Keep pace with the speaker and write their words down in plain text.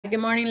Good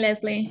morning,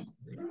 Leslie.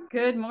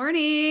 Good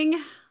morning.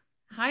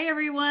 Hi,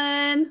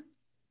 everyone.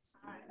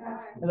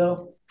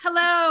 Hello.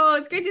 Hello.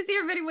 It's great to see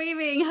everybody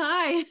waving.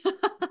 Hi.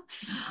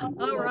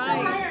 All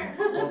right.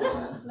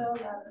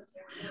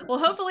 Well,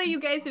 hopefully you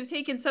guys have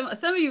taken some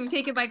of you have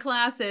taken my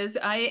classes.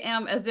 I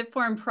am a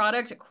ZipForm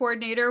Product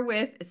Coordinator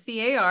with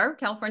C.A.R,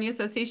 California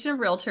Association of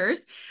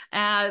Realtors,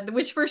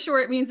 which for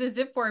short means a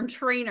ZipForm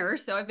trainer.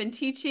 So I've been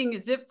teaching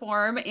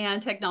ZipForm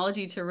and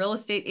technology to real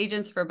estate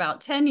agents for about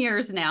 10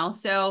 years now.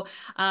 So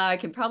I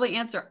can probably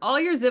answer all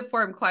your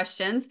ZipForm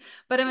questions,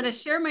 but I'm going to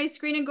share my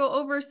screen and go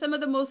over some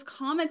of the most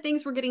common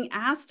things we're getting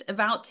asked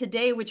about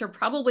today, which are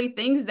probably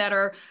things that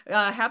are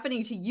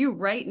happening to you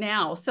right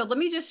now. So let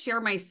me just share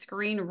my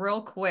screen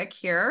real quick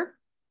here.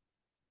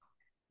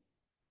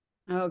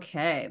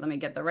 Okay, let me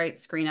get the right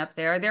screen up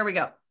there. There we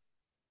go.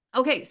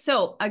 Okay,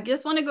 so I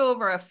just want to go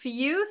over a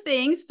few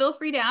things. Feel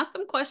free to ask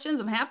some questions.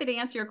 I'm happy to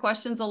answer your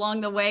questions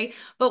along the way.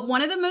 But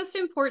one of the most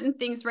important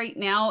things right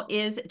now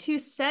is to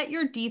set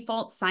your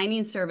default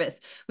signing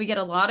service. We get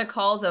a lot of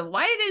calls of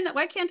why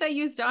can't I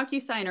use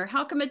DocuSign, or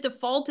how come it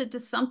defaulted to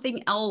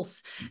something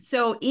else?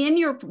 So in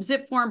your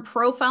ZipForm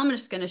profile, I'm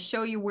just going to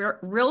show you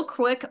real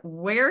quick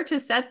where to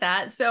set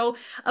that. So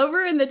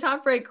over in the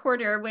top right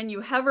corner, when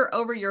you hover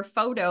over your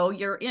photo,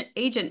 your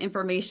agent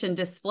information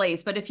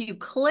displays. But if you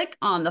click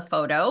on the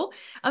photo,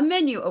 a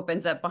menu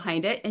opens up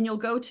behind it and you'll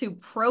go to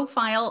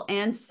Profile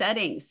and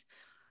Settings.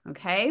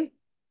 Okay.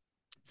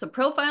 So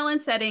Profile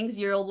and Settings,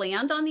 you'll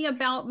land on the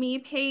About Me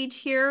page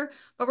here,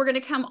 but we're going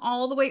to come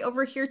all the way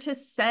over here to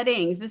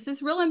Settings. This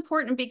is real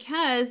important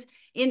because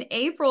in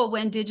April,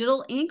 when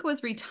Digital Ink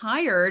was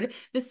retired,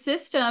 the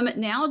system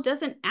now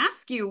doesn't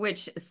ask you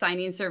which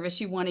signing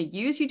service you want to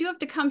use. You do have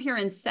to come here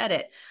and set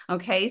it.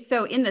 Okay.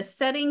 So in the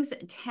Settings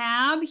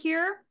tab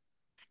here,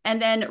 and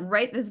then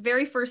right this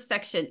very first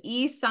section,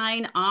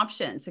 e-sign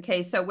options.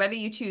 Okay, so whether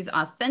you choose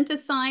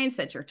Authentisign,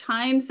 set your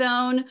time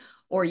zone,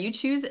 or you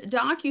choose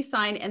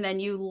DocuSign and then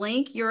you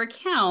link your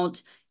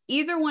account,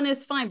 either one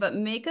is fine, but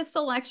make a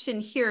selection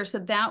here so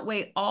that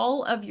way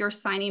all of your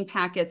signing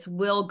packets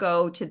will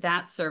go to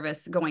that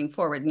service going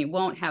forward and you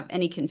won't have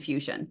any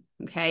confusion.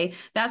 Okay,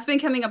 that's been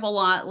coming up a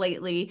lot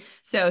lately.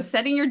 So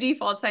setting your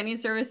default signing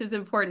service is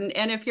important.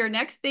 And if your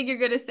next thing you're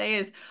going to say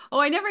is, oh,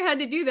 I never had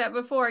to do that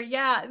before.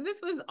 Yeah, this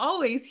was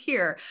always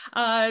here.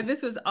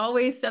 This was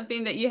always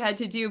something that you had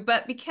to do.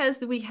 But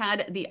because we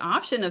had the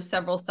option of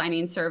several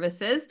signing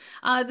services,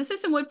 the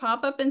system would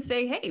pop up and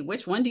say, hey,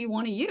 which one do you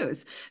want to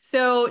use?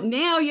 So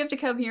now you have to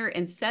come here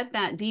and set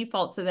that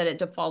default so that it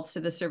defaults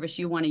to the service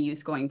you want to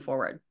use going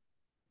forward.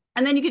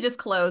 And then you can just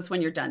close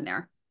when you're done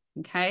there.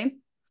 Okay.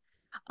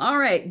 All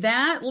right,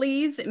 that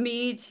leads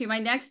me to my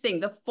next thing,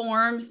 the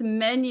Forms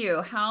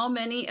menu. How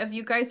many of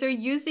you guys are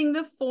using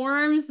the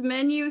Forms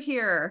menu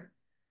here?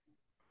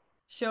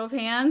 Show of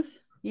hands.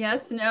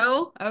 Yes,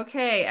 no?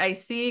 Okay, I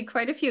see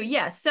quite a few.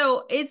 Yes,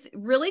 so it's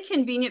really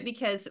convenient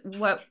because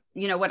what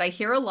I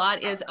hear a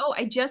lot is, oh,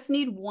 I just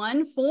need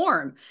one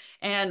form.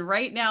 And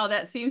right now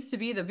that seems to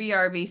be the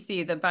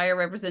BRBC, the Buyer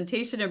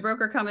Representation and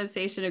Broker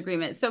Compensation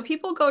Agreement. So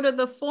people go to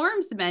the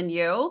Forms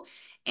menu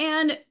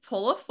and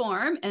pull a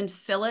form and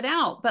fill it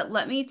out. But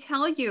let me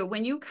tell you,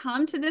 when you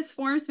come to this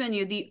Forms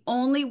menu, the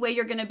only way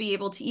you're going to be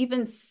able to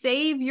even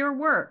save your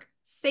work,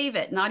 save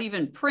it, not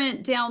even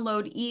print,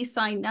 download,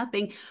 e-sign,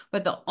 nothing.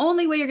 But the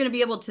only way you're going to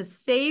be able to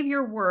save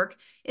your work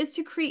is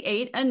to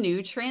create a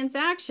new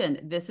transaction.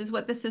 This is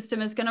what the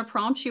system is going to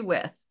prompt you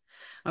with.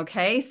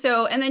 Okay,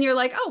 so, and then you're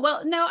like, oh,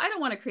 well, no, I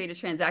don't want to create a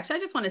transaction. I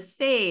just want to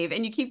save.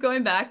 And you keep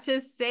going back to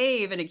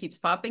save and it keeps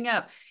popping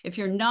up. If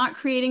you're not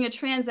creating a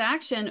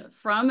transaction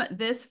from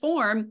this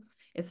form,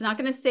 it's not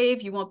going to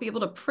save. You won't be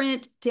able to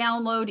print,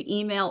 download,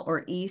 email,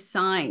 or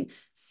e-sign.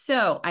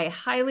 So I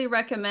highly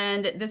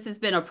recommend, this has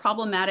been a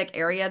problematic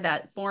area,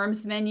 that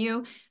Forms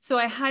menu. So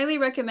I highly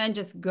recommend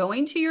just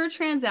going to your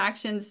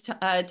Transactions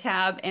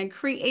tab and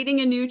creating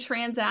a new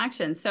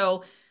transaction.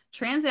 So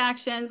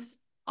transactions,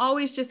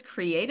 always just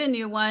create a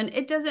new one.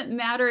 It doesn't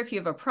matter if you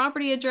have a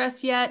property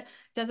address yet.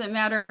 Doesn't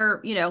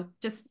matter,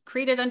 just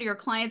create it under your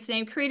client's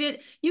name. Create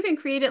it. You can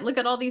create it. Look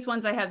at all these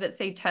ones I have that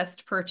say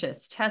test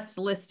purchase, test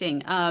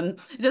listing.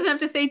 It doesn't have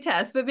to say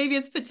test, but maybe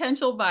it's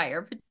potential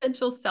buyer,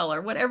 potential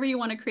seller, whatever you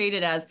want to create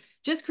it as.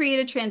 Just create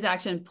a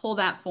transaction, pull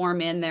that form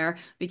in there,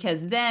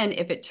 because then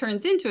if it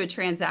turns into a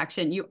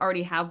transaction, you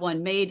already have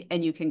one made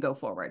and you can go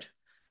forward.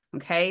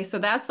 Okay, so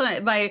that's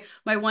my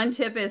one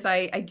tip is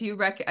I do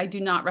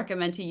not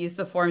recommend to use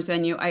the Forms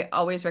menu. I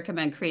always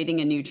recommend creating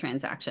a new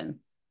transaction.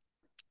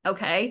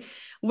 Okay,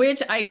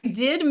 which I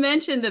did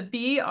mention the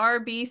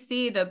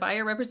BRBC, the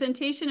Buyer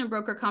Representation and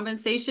Broker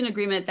Compensation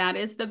Agreement. That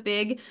is the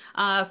big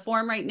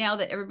form right now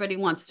that everybody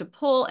wants to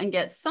pull and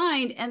get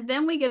signed. And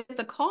then we get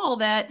the call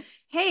that,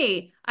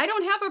 hey, I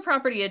don't have a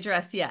property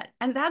address yet.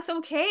 And that's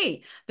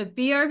okay. The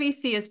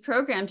BRBC is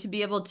programmed to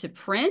be able to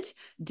print,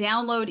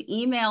 download,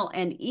 email,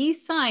 and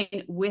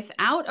e-sign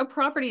without a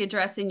property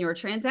address in your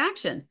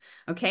transaction.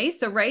 Okay,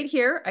 so right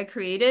here,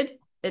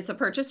 it's a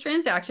purchase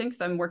transaction because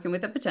I'm working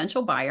with a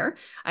potential buyer.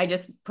 I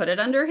just put it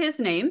under his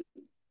name.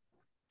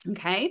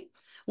 Okay.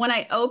 When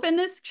I open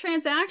this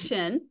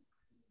transaction,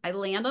 I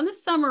land on the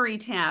summary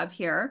tab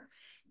here,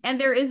 and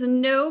there is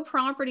no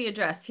property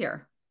address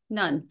here,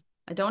 none.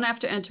 I don't have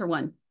to enter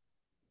one.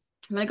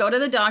 I'm going to go to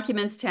the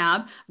documents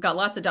tab. I've got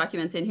lots of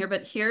documents in here,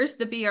 but here's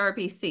the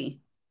BRBC.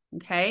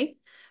 Okay.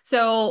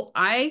 So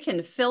I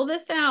can fill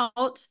this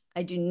out.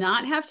 I do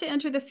not have to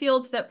enter the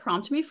fields that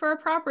prompt me for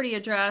a property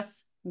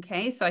address.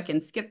 Okay. So I can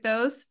skip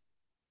those.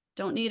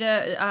 Don't need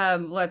a,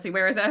 let's see,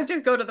 where is it? I have to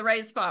go to the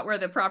right spot where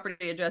the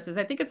property address is.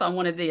 I think it's on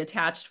one of the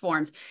attached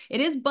forms. It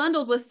is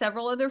bundled with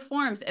several other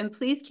forms. And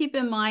please keep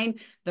in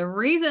mind, the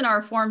reason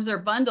our forms are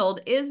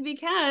bundled is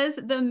because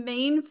the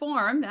main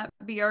form, that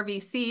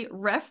BRBC,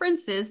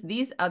 references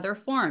these other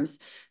forms.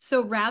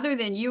 So rather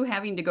than you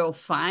having to go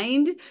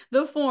find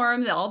the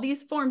form, all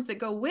these forms that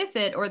go with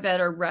it or that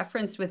are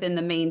referenced within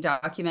the main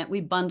document, we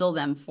bundle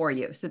them for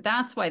you. So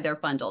that's why they're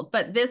bundled.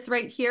 But this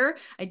right here,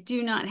 I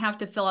do not have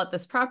to fill out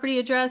this property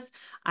address.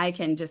 I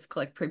can just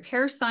click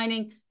prepare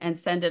signing and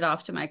send it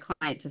off to my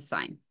client to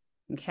sign.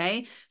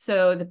 Okay,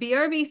 so the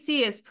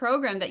BRBC is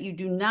programmed that you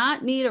do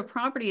not need a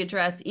property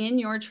address in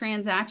your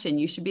transaction.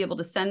 You should be able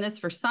to send this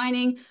for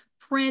signing,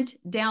 print,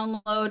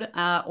 download,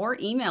 or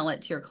email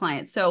it to your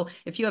client. So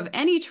if you have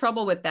any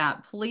trouble with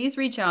that, please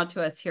reach out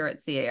to us here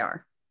at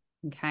C.A.R.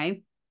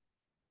 Okay.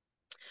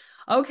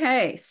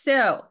 Okay,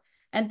 so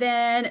and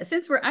then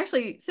since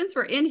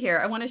we're in here,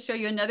 I want to show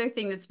you another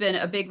thing that's been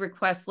a big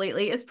request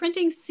lately is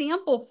printing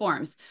sample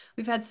forms.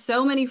 We've had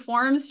so many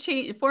form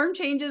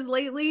changes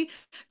lately.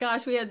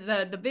 Gosh, we had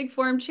the big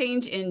form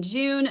change in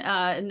June,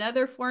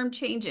 another form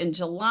change in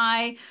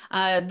July.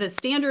 The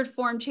standard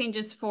form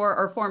changes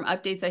or form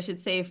updates, I should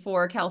say,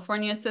 for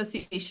California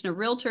Association of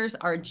Realtors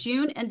are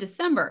June and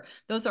December.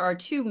 Those are our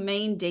two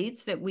main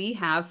dates that we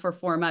have for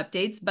form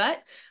updates,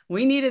 but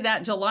we needed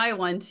that July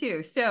one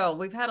too. So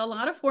we've had a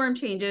lot of form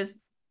changes.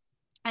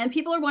 And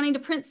people are wanting to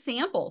print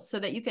samples so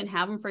that you can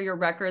have them for your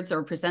records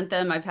or present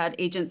them. I've had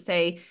agents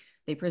say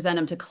they present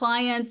them to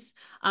clients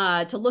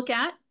to look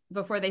at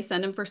before they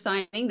send them for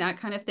signing, that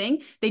kind of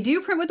thing. They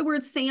do print with the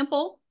word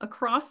sample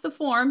across the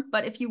form,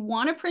 but if you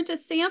want to print a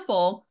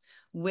sample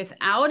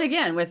without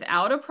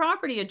a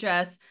property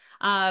address,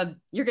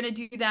 you're going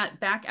to do that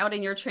back out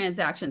in your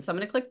transaction. So I'm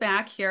going to click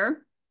back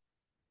here.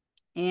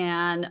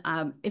 And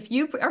if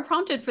you are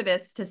prompted for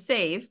this to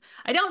save,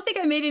 I don't think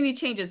I made any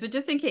changes, but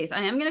just in case,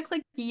 I am going to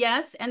click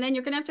yes, and then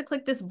you're going to have to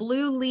click this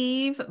blue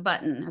leave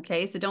button.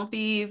 Okay, so don't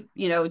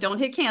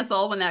hit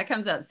cancel when that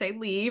comes up. Say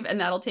leave, and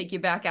that'll take you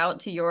back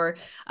out to your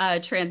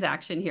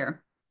transaction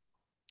here.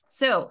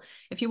 So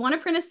if you want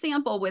to print a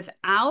sample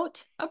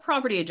without a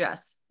property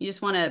address, you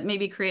just want to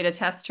maybe create a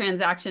test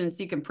transaction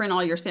so you can print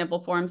all your sample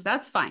forms,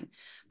 that's fine.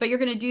 But you're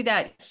going to do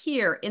that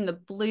here in the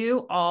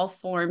blue All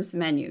Forms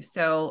menu.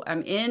 So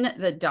I'm in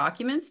the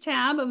Documents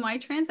tab of my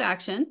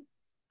transaction,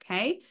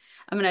 okay?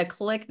 I'm going to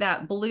click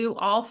that blue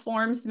All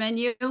Forms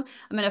menu. I'm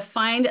going to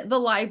find the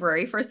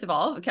library, first of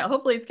all. Okay,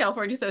 hopefully it's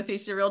California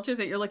Association of Realtors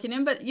that you're looking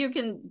in, but you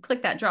can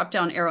click that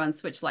drop-down arrow and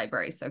switch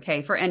libraries,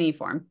 okay, for any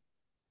form.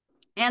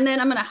 And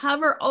then I'm going to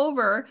hover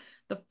over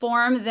the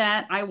form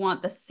that I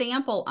want the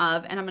sample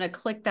of, and I'm going to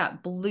click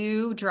that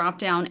blue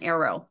drop-down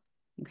arrow,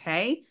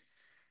 okay?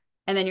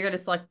 And then you're going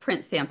to select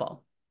print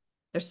sample.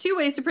 There's two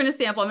ways to print a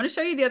sample. I'm going to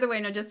show you the other way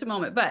in just a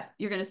moment, but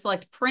you're going to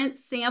select print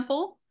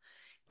sample,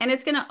 and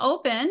it's going to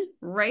open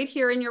right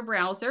here in your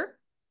browser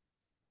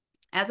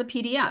as a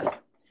PDF.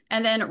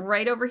 And then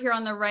right over here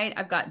on the right,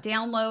 I've got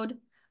download,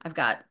 I've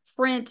got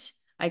print,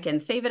 I can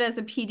save it as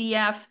a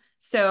PDF.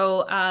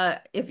 So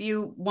if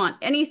you want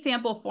any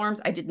sample forms,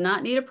 I did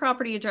not need a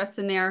property address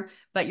in there,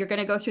 but you're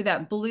going to go through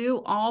that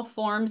blue All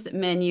Forms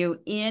menu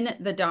in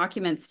the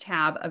Documents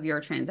tab of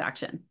your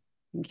transaction,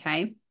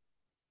 okay?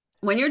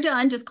 When you're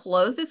done, just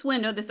close this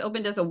window. This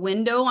opened as a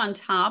window on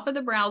top of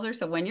the browser.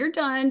 So when you're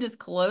done, just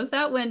close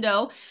that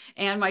window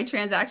and my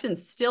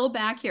transaction's still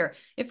back here.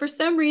 If for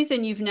some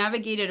reason you've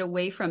navigated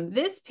away from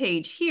this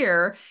page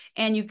here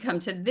and you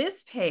come to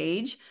this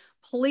page,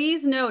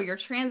 please know your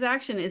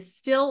transaction is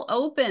still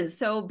open.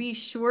 So be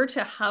sure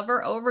to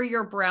hover over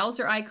your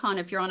browser icon.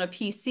 If you're on a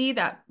PC,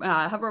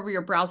 hover over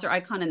your browser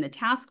icon in the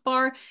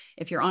taskbar.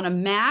 If you're on a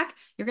Mac,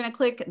 you're going to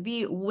click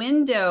the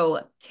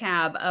Window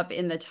tab up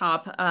in the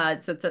top.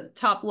 It's at the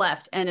top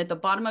left. And at the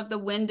bottom of the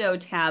Window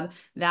tab,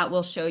 that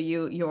will show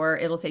you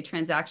it'll say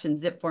Transaction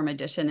ZipForm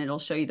Edition. It'll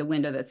show you the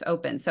window that's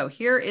open. So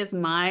here is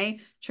my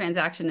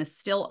transaction is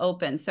still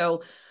open.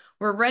 So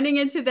we're running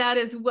into that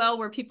as well,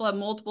 where people have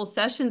multiple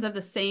sessions of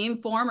the same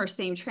form or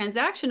same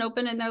transaction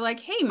open, and they're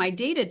like, hey, my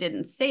data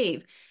didn't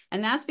save.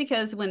 And that's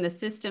because when the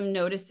system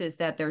notices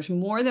that there's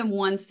more than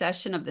one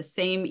session of the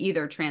same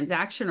either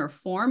transaction or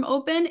form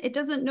open, it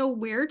doesn't know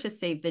where to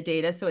save the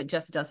data, so it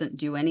just doesn't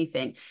do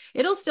anything.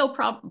 It'll still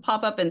pop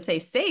up and say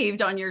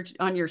saved on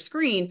your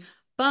screen,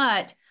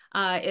 but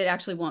it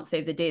actually won't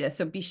save the data.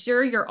 So be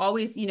sure you're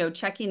always,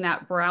 checking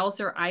that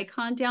browser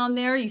icon down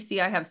there. You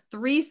see I have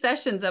 3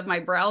 sessions of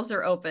my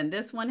browser open.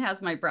 This one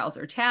has my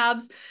browser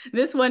tabs.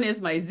 This one is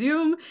my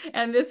Zoom,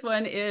 and this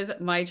one is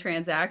my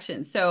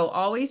transaction. So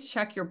always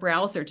check your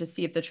browser to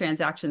see if the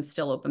transaction's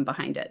still open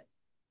behind it.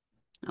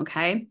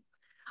 Okay.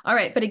 All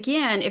right, but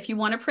again, if you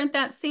want to print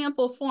that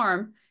sample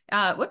form,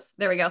 whoops,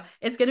 there we go.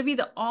 It's going to be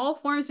the all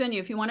forms menu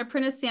if you want to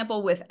print a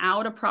sample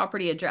without a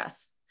property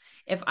address.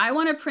 If I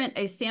want to print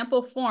a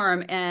sample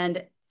form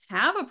and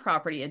have a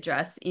property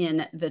address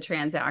in the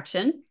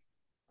transaction,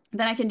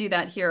 then I can do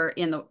that here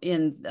in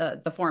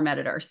the form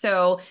editor.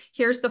 So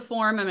here's the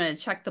form. I'm going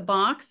to check the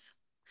box,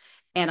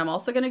 and I'm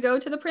also going to go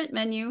to the print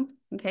menu.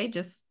 Okay,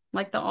 just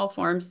like the all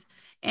forms,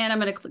 and I'm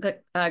going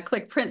to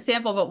click print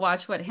sample, but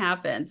watch what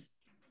happens.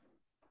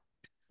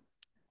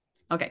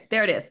 Okay,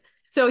 there it is.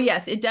 So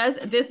yes, it does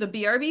this. The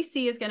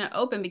BRBC is going to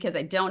open because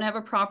I don't have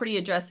a property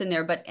address in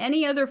there, but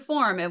any other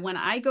form, and when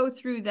I go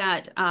through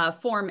that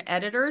form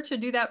editor to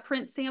do that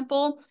print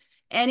sample,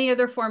 any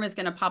other form is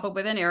going to pop up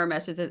with an error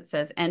message that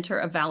says enter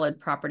a valid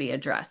property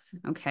address.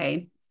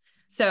 Okay.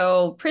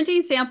 So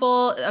printing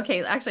sample,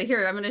 okay, actually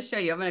here, I'm going to show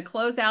you. I'm going to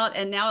close out,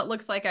 and now it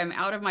looks like I'm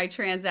out of my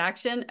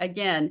transaction.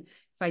 Again,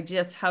 if I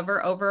just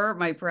hover over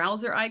my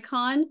browser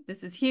icon,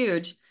 this is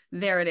huge.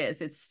 There it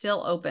is. It's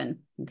still open.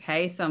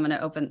 Okay, so I'm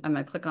going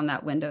to click on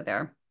that window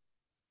there.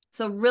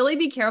 So really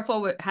be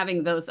careful with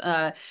having those,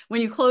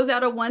 when you close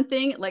out of one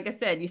thing, like I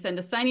said, you send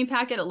a signing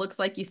packet, it looks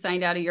like you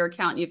signed out of your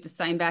account and you have to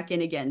sign back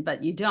in again,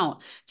 but you don't.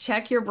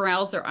 Check your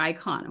browser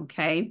icon,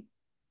 okay?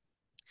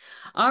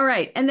 All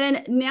right, and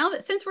then now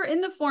that since we're in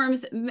the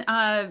forms,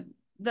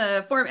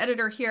 the form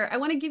editor here, I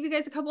want to give you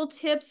guys a couple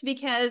tips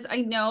because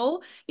I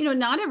know,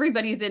 not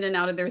everybody's in and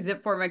out of their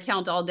ZipForm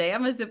account all day.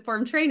 I'm a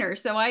ZipForm trainer,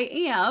 so I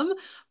am.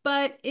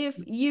 But if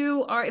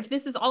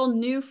this is all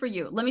new for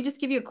you, let me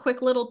just give you a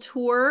quick little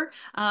tour.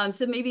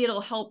 So maybe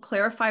it'll help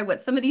clarify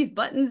what some of these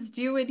buttons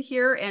do in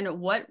here and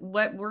what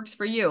works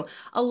for you.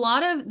 A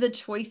lot of the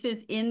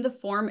choices in the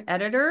form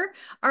editor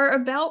are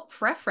about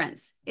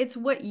preference. It's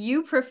what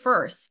you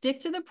prefer. Stick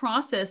to the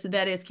process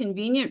that is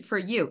convenient for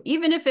you,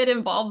 even if it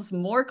involves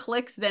more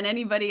clicks than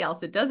anybody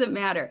else. It doesn't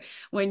matter.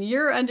 When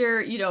you're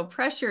under,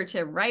 pressure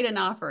to write an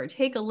offer or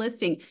take a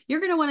listing,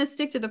 you're going to want to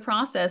stick to the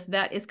process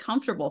that is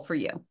comfortable for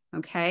you.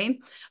 Okay,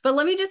 but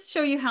let me just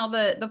show you how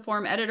the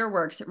form editor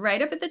works.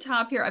 Right up at the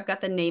top here, I've got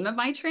the name of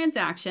my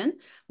transaction,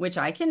 which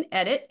I can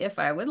edit if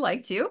I would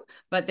like to,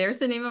 but there's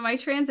the name of my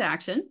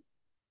transaction.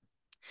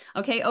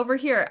 Okay, over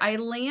here,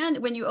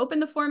 when you open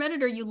the form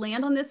editor, you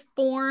land on this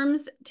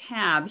forms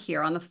tab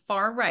here on the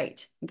far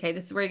right. Okay,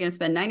 this is where you're gonna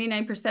spend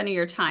 99% of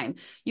your time.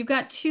 You've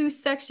got two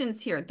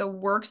sections here, the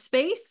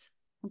workspace,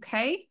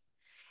 okay,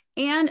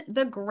 and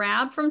the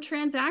grab from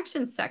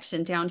transactions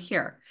section down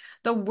here.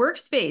 The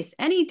workspace,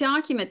 any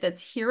document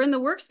that's here in the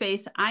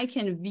workspace, I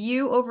can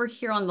view over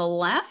here on the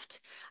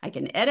left. I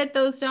can edit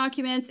those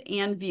documents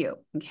and view,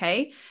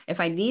 okay? If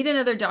I need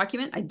another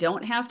document, I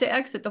don't have to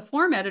exit the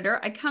form editor.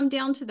 I come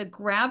down to the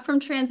grab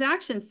from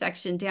transactions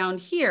section down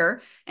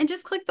here and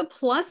just click the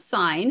plus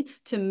sign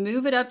to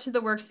move it up to the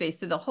workspace.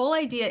 So the whole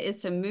idea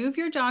is to move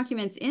your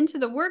documents into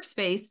the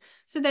workspace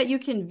so that you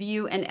can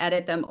view and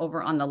edit them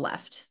over on the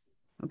left.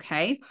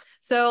 Okay,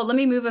 so let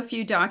me move a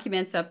few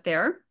documents up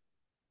there.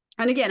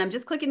 And again, I'm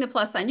just clicking the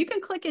plus sign. You can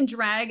click and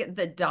drag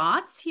the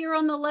dots here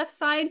on the left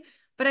side,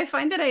 but I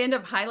find that I end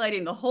up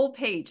highlighting the whole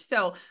page.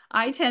 So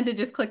I tend to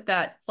just click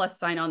that plus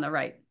sign on the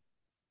right.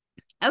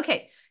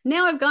 Okay,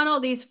 now I've got all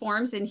these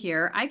forms in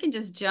here. I can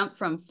just jump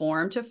from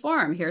form to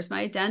form. Here's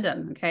my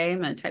addendum. Okay,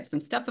 I'm going to type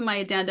some stuff in my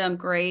addendum.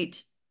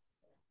 Great.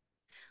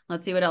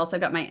 Let's see what else.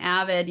 I've got my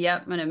Avid.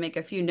 Yep, I'm going to make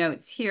a few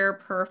notes here.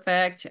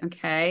 Perfect.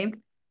 Okay.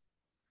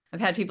 I've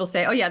had people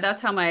say, oh yeah,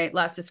 that's how my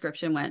last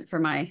description went for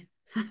my,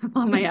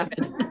 on my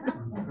Avid.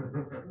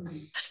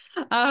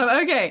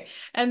 Okay,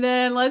 and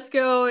then let's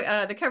go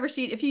the cover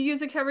sheet. If you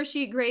use a cover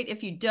sheet, great.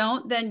 If you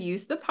don't, then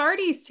use the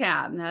parties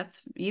tab.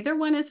 That's either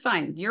one is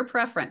fine, your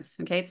preference.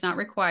 Okay, it's not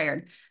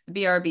required.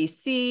 The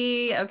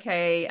BRBC,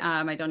 okay,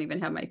 I don't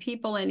even have my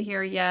people in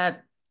here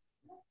yet.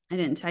 I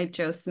didn't type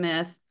Joe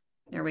Smith.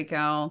 There we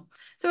go.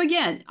 So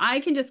again,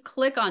 I can just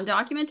click on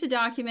document to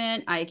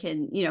document. I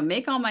can,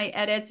 make all my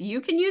edits.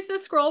 You can use the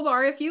scroll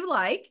bar if you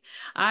like.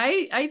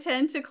 I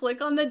tend to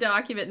click on the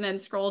document and then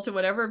scroll to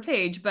whatever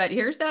page, but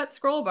here's that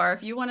scroll bar.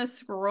 If you want to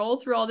scroll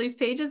through all these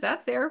pages,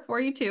 that's there for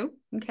you too,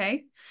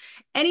 okay?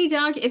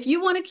 If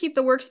you want to keep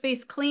the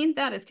workspace clean,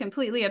 that is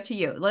completely up to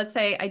you. Let's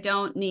say I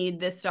don't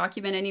need this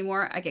document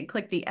anymore. I can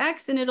click the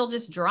X and it'll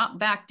just drop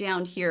back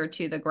down here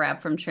to the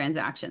grab from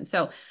transaction.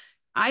 So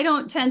I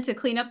don't tend to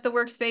clean up the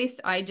workspace.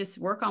 I just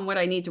work on what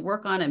I need to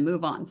work on and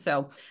move on.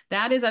 So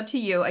that is up to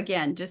you.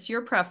 Again, just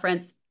your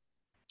preference.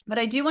 But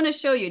I do want to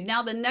show you.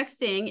 Now, the next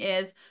thing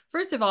is,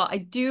 first of all, I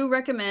do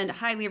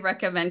highly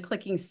recommend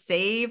clicking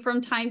save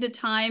from time to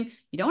time.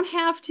 You don't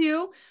have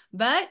to,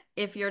 but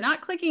if you're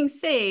not clicking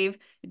save,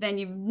 then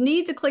you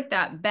need to click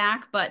that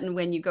back button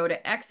when you go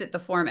to exit the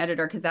form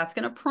editor, because that's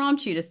going to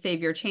prompt you to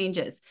save your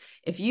changes.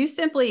 If you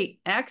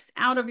simply X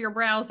out of your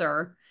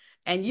browser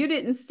and you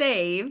didn't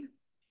save,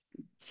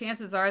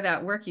 chances are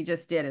that work you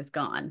just did is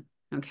gone.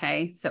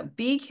 Okay, so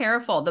be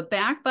careful. The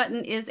back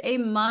button is a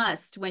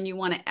must when you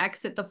want to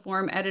exit the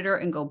form editor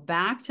and go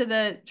back to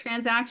the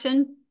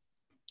transaction.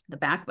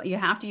 You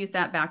have to use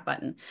that back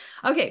button.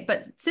 Okay,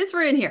 but since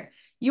we're in here,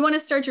 you want to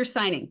start your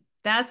signing.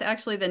 That's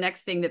actually the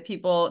next thing that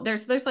people,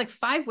 there's like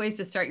 5 ways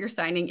to start your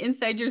signing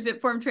inside your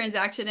ZipForm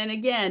transaction. And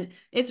again,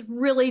 it's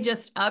really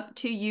just up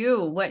to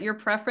you what your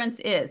preference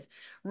is.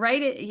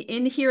 Right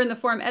in here in the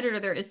form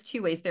editor, there is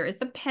 2 ways. There is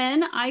the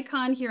pen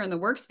icon here in the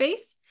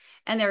workspace,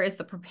 and there is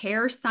the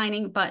prepare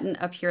signing button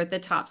up here at the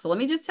top. So let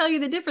me just tell you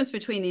the difference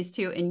between these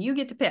two, and you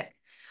get to pick.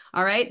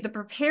 All right, the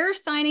prepare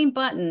signing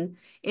button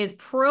is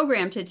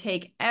programmed to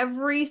take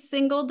every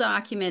single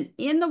document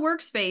in the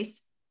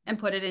workspace and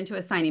put it into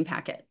a signing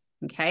packet.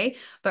 Okay,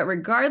 but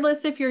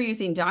regardless if you're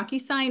using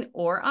DocuSign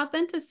or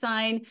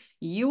AuthentiSign,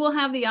 you will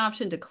have the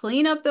option to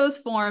clean up those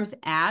forms,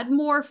 add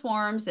more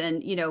forms,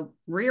 and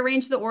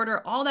rearrange the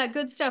order, all that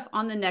good stuff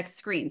on the next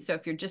screen. So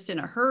if you're just in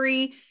a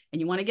hurry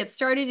and you want to get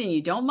started and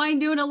you don't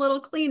mind doing a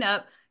little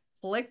cleanup,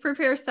 click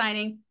prepare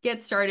signing,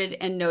 get started,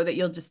 and know that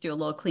you'll just do a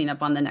little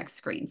cleanup on the next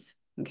screens.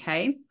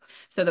 Okay,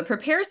 so the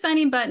prepare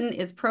signing button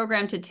is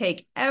programmed to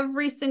take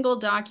every single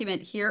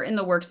document here in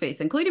the workspace,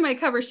 including my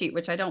cover sheet,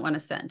 which I don't want to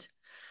send.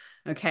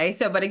 Okay,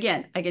 so, but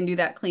again, I can do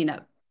that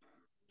cleanup.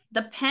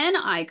 The pen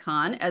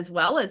icon, as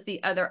well as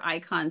the other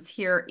icons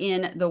here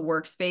in the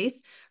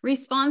workspace,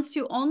 responds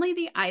to only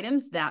the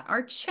items that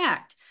are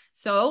checked.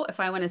 So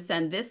if I want to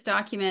send this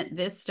document,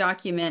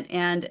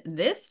 and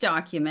this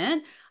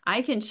document,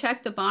 I can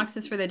check the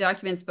boxes for the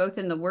documents both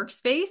in the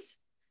workspace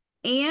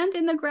and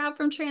in the grab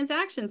from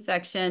transactions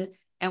section.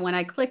 And when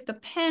I click the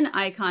pen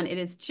icon, it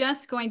is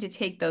just going to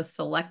take those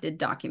selected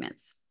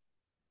documents.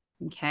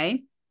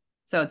 Okay.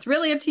 So it's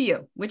really up to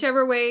you,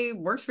 whichever way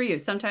works for you.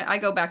 Sometimes I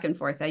go back and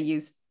forth. I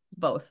use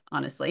both,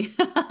 honestly.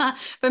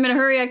 If I'm in a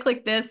hurry, I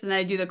click this and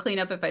I do the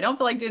cleanup. If I don't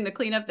feel like doing the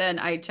cleanup, then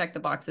I check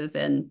the boxes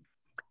and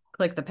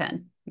click the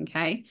pen,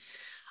 okay?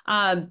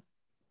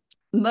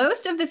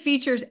 Most of the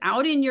features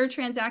out in your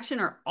transaction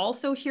are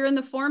also here in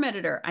the form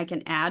editor. I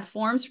can add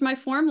forms from my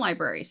form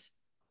libraries.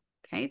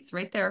 Okay, it's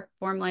right there,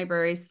 form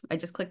libraries. I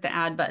just click the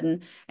add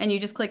button and you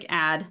just click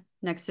add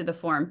next to the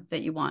form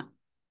that you want.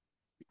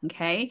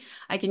 Okay,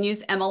 I can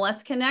use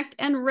MLS Connect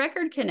and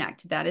Record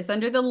Connect. That is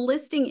under the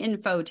listing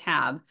info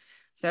tab.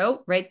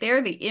 So right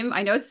there,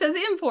 I know it says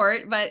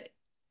import, but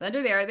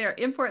under there,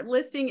 import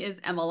listing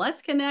is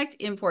MLS Connect,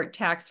 import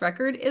tax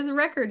record is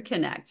Record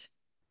Connect.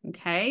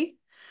 Okay,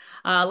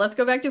 let's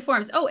go back to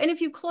forms. Oh, and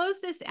if you close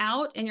this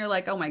out and you're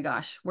like, oh my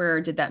gosh, where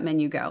did that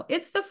menu go?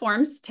 It's the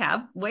forms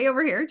tab way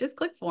over here. Just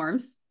click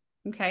forms.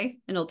 Okay,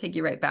 and it'll take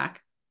you right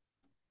back.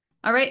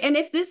 All right, and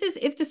if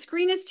the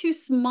screen is too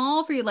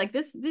small for you, like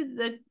this,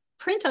 the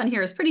print on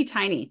here is pretty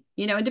tiny,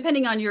 and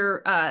depending on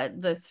your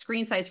the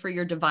screen size for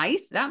your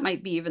device, that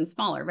might be even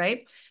smaller,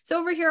 right? So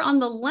over here on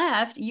the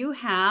left, you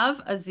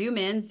have a zoom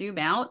in, zoom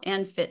out,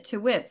 and fit to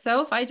width.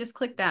 So if I just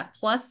click that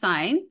plus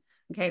sign,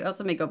 okay, let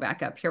me go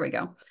back up. Here we go.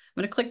 I'm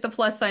going to click the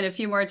plus sign a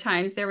few more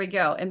times. There we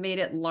go, and made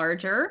it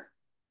larger.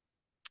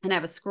 And I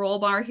have a scroll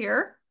bar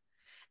here.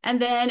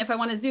 And then if I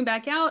want to zoom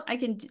back out, I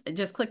can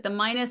just click the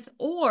minus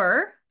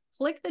or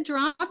click the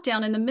drop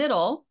down in the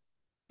middle,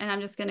 and I'm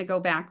just going to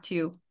go back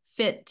to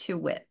fit to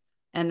width,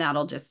 and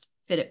that'll just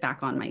fit it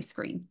back on my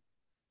screen.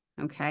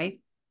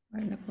 Okay.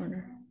 Right in the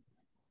corner.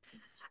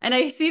 And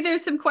I see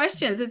there's some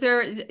questions.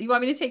 You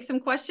want me to take some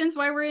questions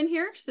while we're in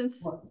here?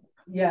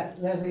 Yeah,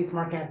 Leslie, it's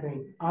Mark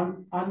Anthony.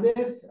 On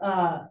this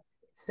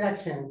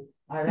section,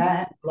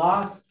 I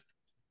lost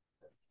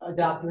a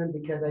document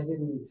because I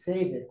didn't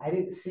save it. I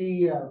didn't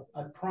see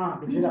a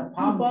prompt. Is it a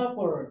pop-up,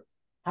 or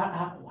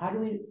how do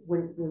we,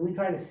 when we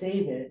try to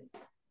save it?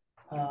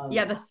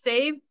 Yeah, the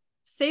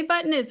save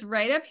button is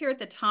right up here at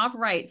the top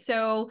right.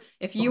 So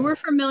if you were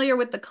familiar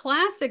with the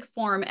classic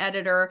form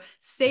editor,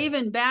 save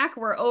and back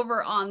were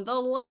over on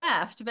the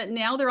left, but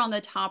now they're on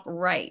the top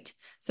right.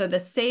 So the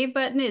save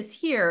button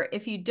is here.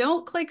 If you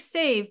don't click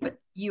save, but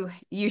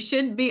you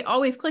should be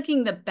always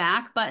clicking the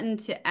back button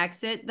to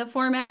exit the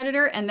form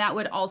editor, and that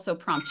would also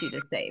prompt you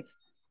to save.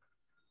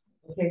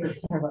 Okay,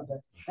 sorry about that.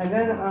 And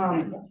then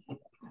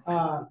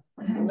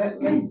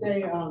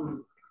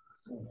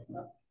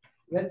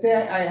let's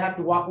say I have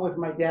to walk away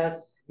from my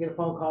desk, get a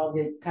phone call,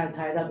 get kind of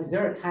tied up. Is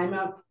there a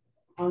timeout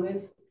on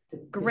this?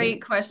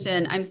 Great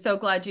question. I'm so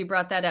glad you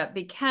brought that up,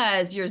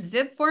 because your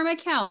ZipForm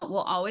account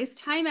will always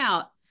time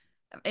out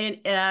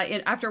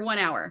after 1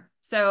 hour.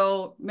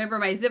 So remember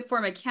my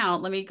ZipForm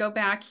account, let me go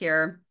back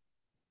here.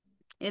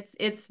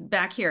 It's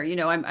back here,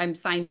 I'm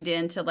signed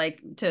in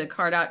to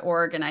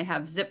car.org, and I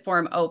have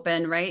ZipForm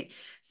open, right?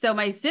 So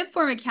my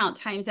ZipForm account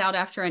times out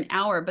after an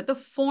hour, but the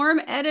form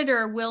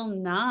editor will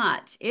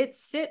not. It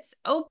sits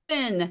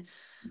open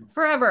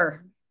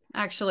forever,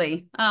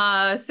 actually.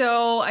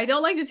 So I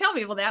don't like to tell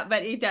people that,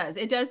 but it does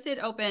sit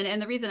open.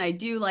 And the reason I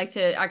do like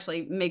to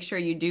actually make sure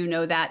you do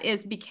know that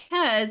is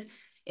because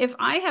if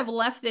I have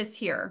left this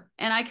here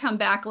and I come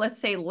back,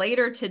 let's say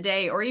later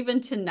today or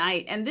even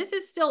tonight, and this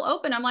is still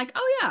open, I'm like,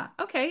 oh yeah,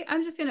 okay,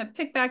 I'm just gonna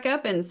pick back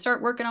up and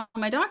start working on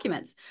my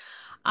documents.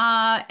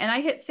 And I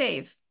hit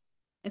save.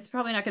 It's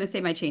probably not gonna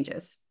save my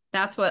changes.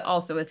 That's what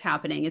also is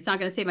happening. It's not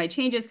gonna save my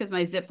changes because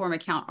my ZipForm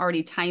account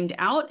already timed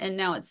out, and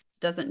now it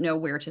doesn't know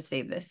where to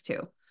save this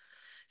to.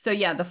 So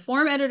yeah, the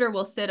form editor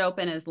will sit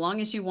open as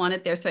long as you want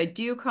it there. So I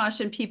do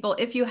caution people,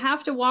 if you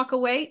have to walk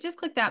away, just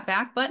click that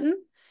back button.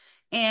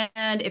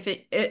 And if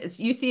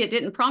you see it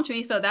didn't prompt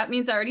me, so that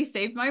means I already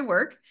saved my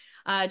work.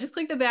 Just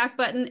click the back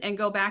button and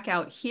go back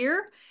out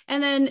here.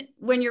 And then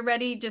when you're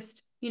ready,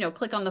 just,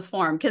 click on the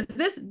form, because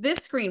this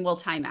screen will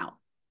time out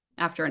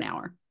after an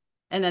hour.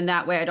 And then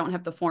that way I don't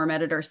have the form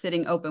editor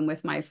sitting open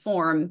with my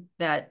form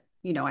that,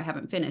 I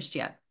haven't finished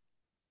yet.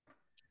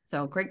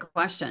 So great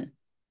question.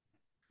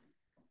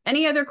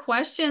 Any other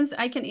questions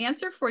I can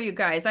answer for you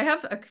guys? I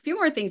have a few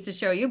more things to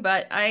show you,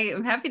 but I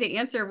am happy to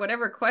answer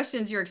whatever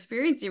questions you're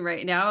experiencing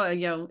right now,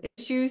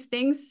 issues,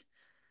 things.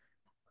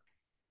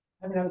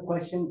 I have another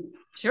question.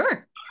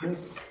 Sure.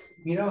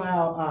 You know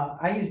how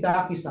I use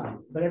DocuSign,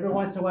 but every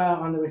once in a while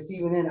on the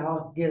receiving end,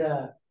 I'll get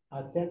a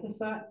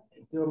Authenticate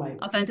through my.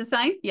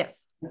 Authenticate?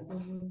 Yes.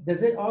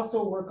 Does it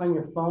also work on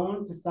your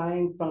phone to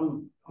sign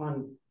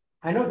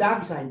I know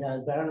DocuSign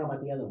does, but I don't know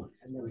about the other one.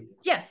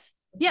 Yes.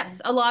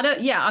 Yes, a lot of,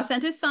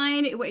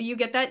 Authenticate, you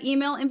get that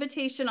email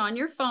invitation on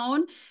your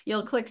phone.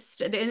 You'll click,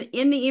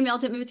 in the email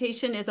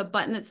invitation is a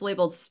button that's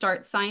labeled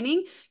Start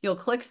Signing. You'll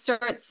click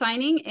Start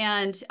Signing,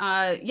 and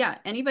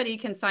anybody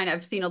can sign.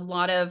 I've seen a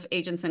lot of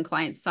agents and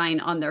clients sign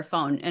on their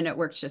phone, and it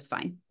works just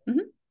fine. Thank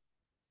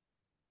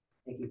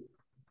you.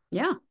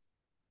 Yeah.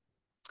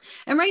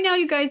 And right now,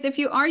 you guys, if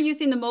you are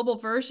using the mobile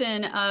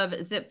version of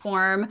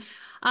ZipForm,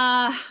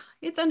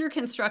 it's under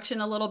construction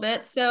a little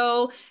bit.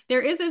 So there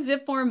is a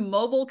ZipForm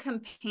mobile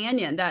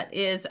companion that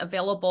is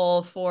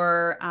available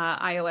for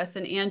iOS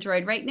and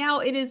Android. Right now,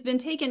 it has been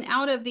taken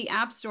out of the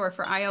App Store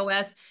for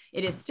iOS.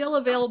 It is still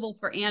available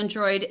for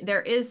Android.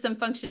 There is some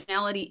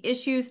functionality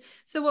issues.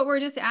 So what we're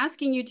just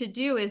asking you to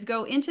do is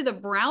go into the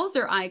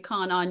browser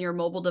icon on your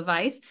mobile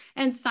device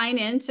and sign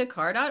in to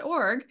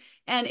C.A.R.org.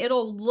 And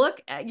it'll look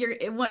at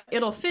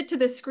it'll fit to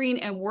the screen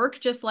and work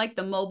just like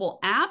the mobile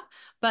app.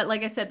 But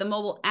like I said, the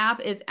mobile app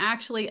is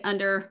actually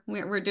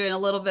we're doing a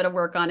little bit of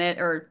work on it,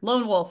 or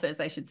Lone Wolf is,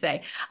 I should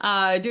say,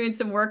 doing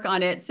some work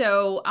on it.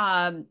 So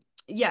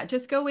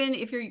just go in.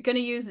 If you're going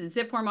to use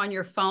ZipForm on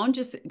your phone,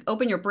 just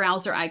open your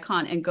browser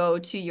icon and go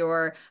to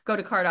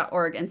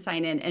C.A.R.org and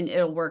sign in, and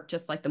it'll work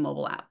just like the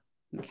mobile app.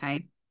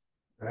 Okay.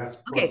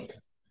 Okay.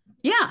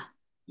 Yeah.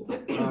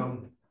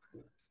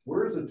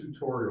 Where is a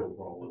tutorial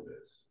for all of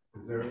this?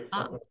 Is there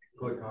something to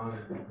click on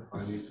if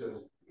I need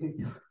to?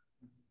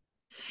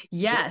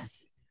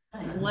 Yes.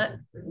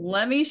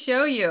 Let me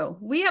show you.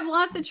 We have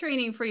lots of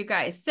training for you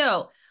guys.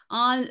 So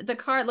on the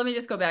C.A.R, let me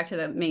just go back to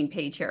the main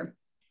page here.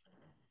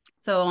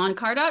 So on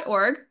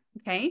C.A.R.org,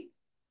 okay,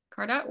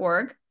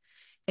 C.A.R.org,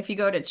 if you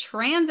go to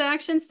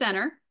Transaction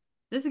Center,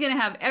 this is going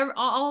to have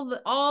all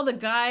the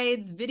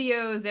guides,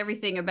 videos,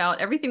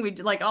 everything we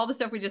like, all the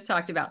stuff we just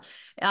talked about.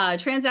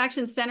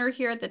 Transaction Center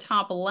here at the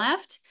top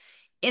left.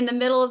 In the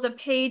middle of the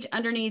page,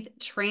 underneath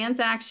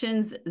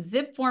Transactions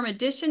ZipForm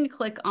Edition,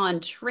 click on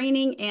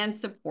Training and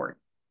Support.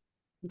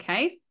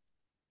 Okay.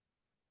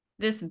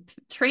 This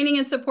training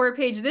and support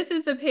page, this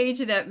is the page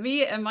that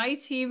me and my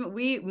team,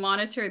 we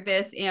monitor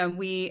this, and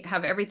we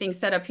have everything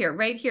set up here.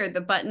 Right here,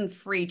 the button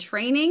Free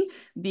Training.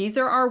 These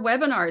are our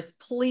webinars.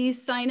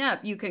 Please sign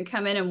up. You can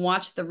come in and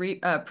watch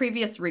the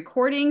previous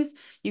recordings.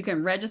 You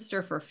can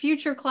register for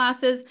future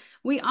classes.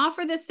 We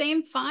offer the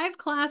same 5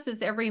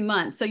 classes every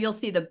month. So you'll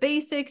see the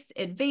basics,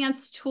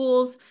 advanced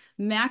tools,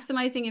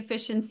 maximizing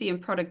efficiency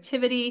and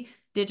productivity,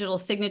 digital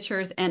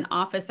signatures, and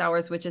office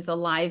hours, which is a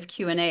live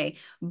Q&A.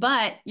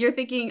 But you're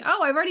thinking,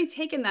 oh, I've already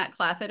taken that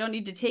class. I don't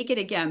need to take it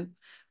again.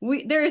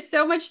 There is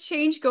so much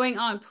change going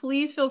on.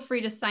 Please feel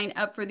free to sign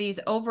up for these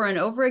over and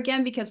over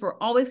again, because we're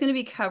always going to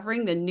be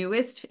covering the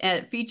newest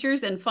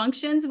features and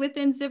functions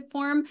within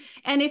ZipForm.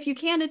 And if you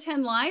can't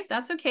attend live,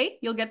 that's okay.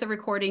 You'll get the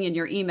recording in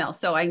your email.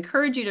 So I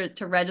encourage you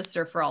to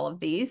register for all of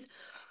these.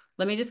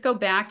 Let me just go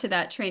back to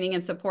that training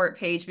and support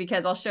page,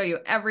 because I'll show you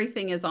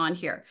everything is on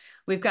here.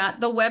 We've got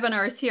the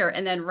webinars here,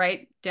 and then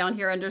right down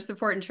here under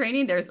support and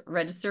training, there's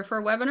register for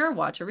a webinar,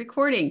 watch a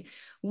recording.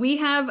 We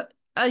have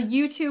a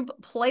YouTube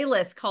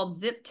playlist called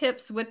Zip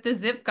Tips with the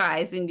Zip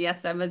Guys. And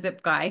yes, I'm a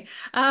Zip guy.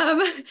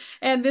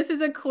 And this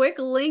is a quick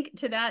link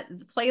to that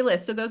playlist.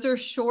 So those are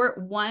short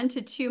 1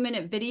 to 2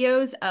 minute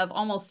videos of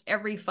almost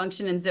every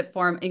function in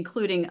ZipForm,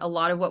 including a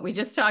lot of what we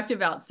just talked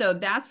about. So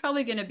that's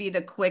probably going to be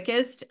the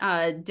quickest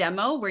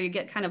demo, where you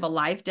get kind of a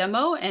live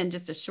demo and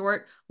just a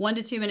short 1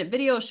 to 2 minute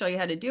video will show you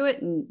how to do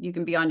it, and you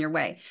can be on your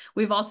way.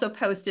 We've also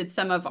posted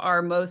some of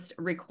our most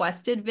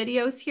requested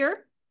videos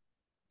here.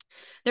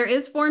 There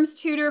is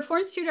Forms Tutor.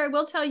 Forms Tutor, I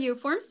will tell you,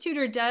 Forms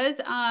Tutor does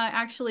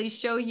actually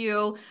show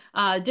you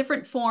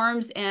different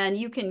forms, and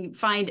you can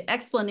find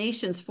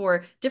explanations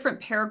for different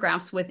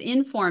paragraphs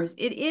within forms.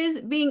 It is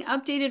being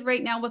updated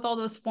right now with all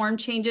those form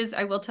changes.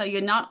 I will tell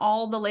you, not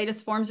all the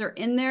latest forms are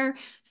in there.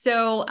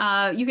 So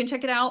you can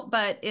check it out,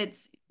 but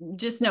it's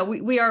just know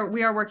we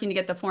are working to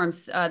get the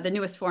forms, the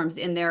newest forms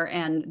in there,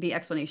 and the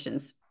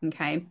explanations,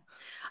 okay?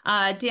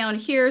 Down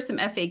here, some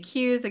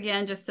FAQs,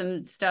 again, just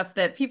some stuff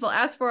that people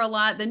ask for a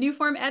lot. The new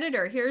form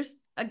editor, here's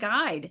a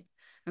guide.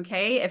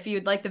 Okay, if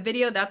you'd like the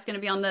video, that's going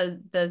to be on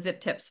the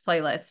Zip Tips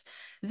playlist.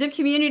 Zip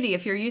Community,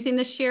 if you're using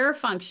the share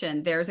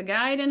function, there's a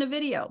guide and a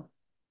video.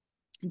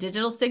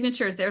 Digital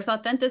signatures, there's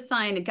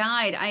AuthentiSign, a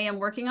guide. I am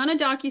working on a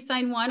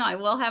DocuSign one. I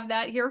will have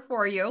that here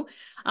for you.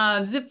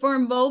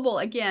 ZipForm Mobile,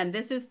 again,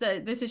 this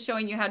is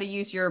showing you how to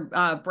use your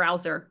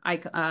browser,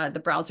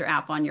 the browser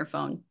app on your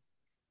phone.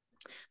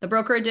 The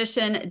Broker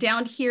Edition,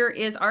 down here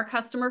is our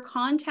customer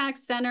contact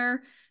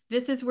center.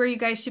 This is where you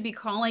guys should be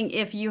calling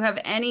if you have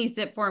any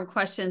ZipForm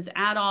questions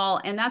at all.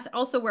 And that's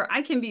also where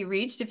I can be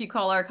reached if you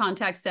call our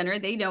contact center.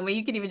 They know me.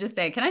 You can even just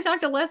say, can I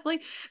talk to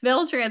Leslie?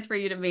 They'll transfer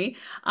you to me.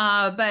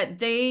 But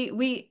they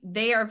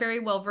are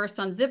very well versed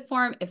on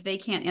ZipForm. If they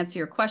can't answer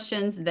your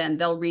questions, then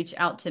they'll reach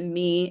out to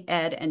me,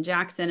 Ed, and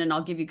Jackson, and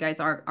I'll give you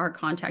guys our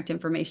contact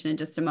information in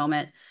just a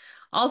moment.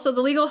 Also,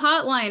 the legal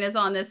hotline is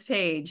on this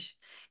page.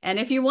 And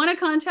if you want to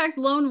contact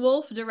Lone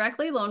Wolf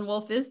directly, Lone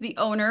Wolf is the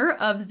owner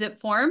of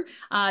ZipForm.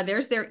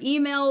 There's their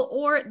email,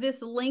 or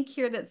this link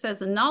here that says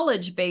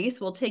knowledge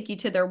base will take you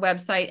to their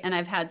website. And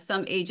I've had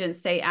some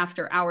agents say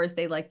after hours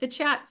they like the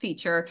chat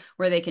feature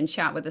where they can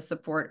chat with a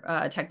support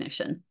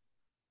technician.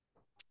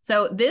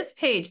 So this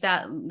page,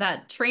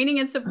 that training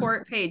and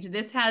support page,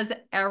 this has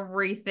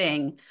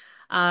everything.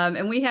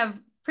 And we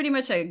have pretty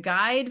much a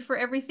guide for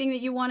everything that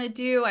you want to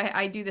do.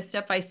 I do the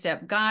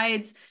step-by-step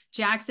guides.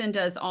 Jackson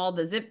does all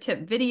the zip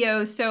tip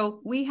videos. So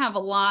we have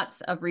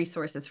lots of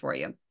resources for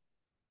you.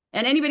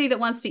 And anybody that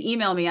wants to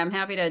email me, I'm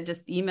happy to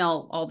just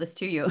email all this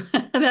to you.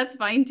 That's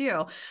fine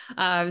too.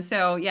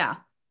 So yeah.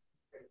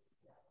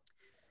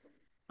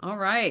 All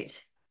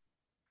right.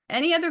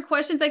 Any other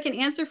questions I can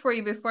answer for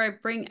you before I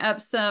bring up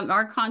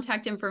our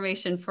contact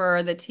information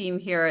for the team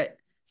here at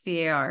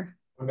C.A.R.?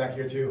 I'm back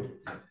here too.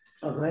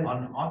 Oh, go ahead.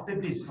 On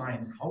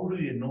AuthentiSign, how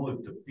do you know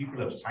if the people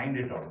have signed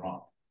it or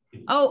not?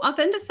 Oh,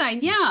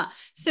 AuthentiSign, yeah.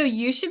 So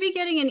you should be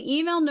getting an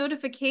email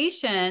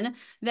notification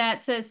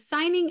that says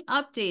signing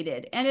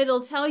updated, and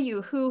it'll tell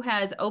you who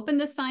has opened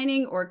the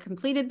signing or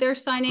completed their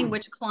signing,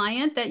 which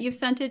client that you've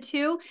sent it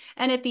to.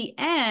 And at the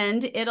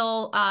end,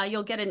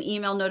 you'll get an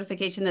email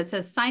notification that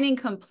says signing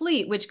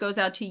complete, which goes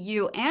out to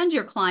you and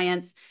your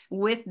clients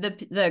with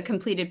the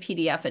completed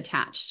PDF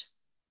attached.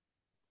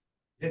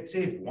 Let's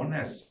say if one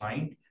has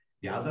signed,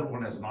 the other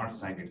one has not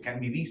signed it. Can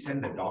we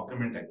resend the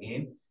document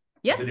again?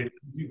 Yeah. Or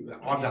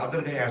the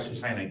other guy has to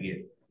sign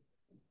again?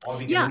 Or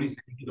we can only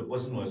send it to the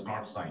person who has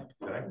not signed,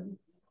 correct?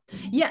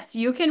 Yes,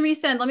 you can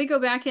resend. Let me go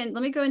back in.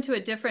 Let me go into a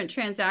different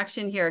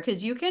transaction here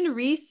because you can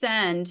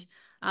resend.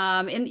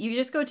 And you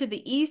just go to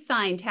the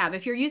e-sign tab.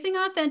 If you're using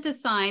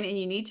AuthentiSign and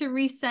you need to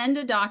resend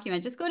a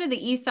document, just go to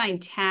the e-sign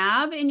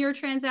tab in your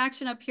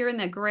transaction up here in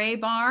the gray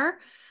bar.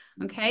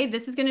 Okay,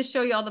 this is going to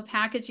show you all the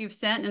packets you've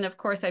sent. And of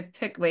course I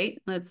picked,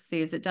 wait, let's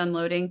see, is it done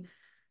loading?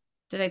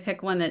 Did I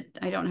pick one that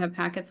I don't have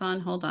packets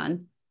on? Hold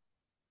on.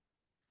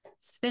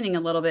 Spinning a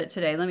little bit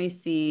today. Let me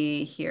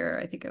see here.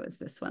 I think it was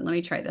this one. Let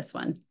me try this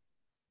one.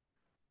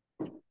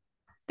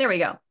 There we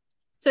go.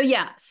 So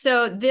yeah,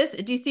 so this,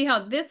 do you see how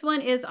this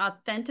one is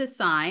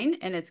AuthentiSign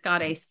and it's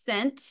got a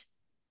sent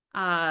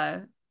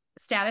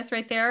status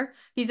right there?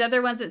 These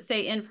other ones that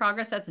say in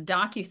progress, that's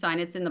DocuSign.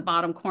 It's in the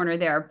bottom corner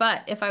there.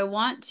 But if I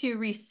want to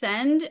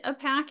resend a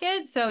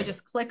packet, so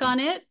just click on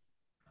it.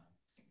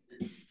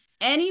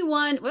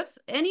 Anyone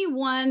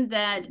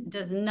that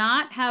does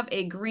not have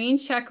a green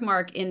check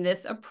mark in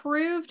this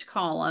approved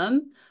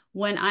column,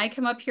 when I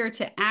come up here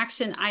to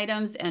action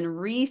items and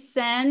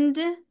resend,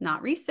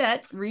 not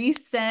reset,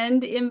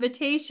 resend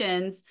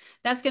invitations,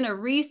 that's going to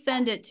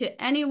resend it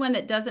to anyone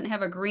that doesn't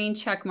have a green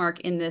check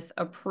mark in this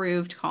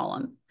approved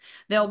column.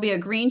 There'll be a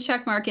green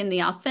check mark in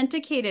the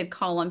authenticated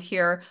column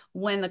here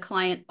when the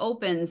client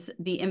opens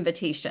the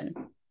invitation.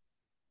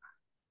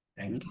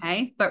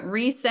 Okay, but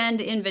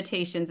resend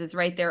invitations is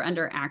right there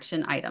under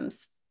action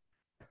items.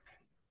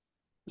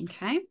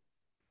 Okay.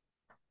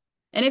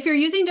 And if you're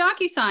using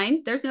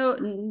DocuSign, there's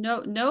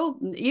no,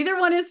 either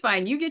one is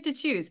fine. You get to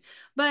choose.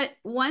 But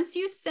once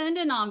you send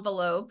an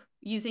envelope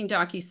using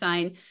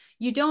DocuSign,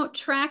 you don't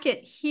track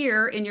it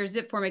here in your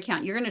ZipForm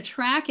account. You're going to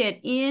track it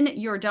in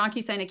your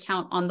DocuSign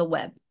account on the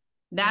web.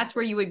 That's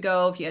where you would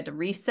go if you had to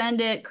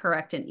resend it,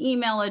 correct an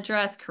email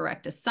address,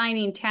 correct a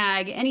signing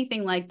tag,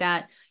 anything like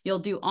that. You'll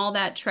do all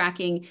that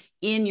tracking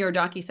in your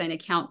DocuSign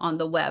account on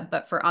the web.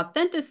 But for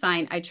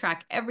AuthentiSign, I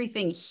track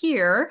everything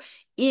here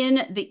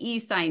in the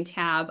e-sign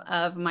tab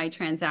of my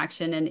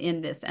transaction and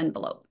in this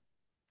envelope.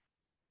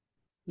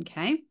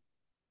 Okay.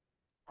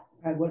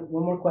 I have one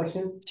more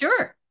question.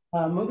 Sure.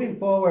 Moving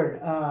forward,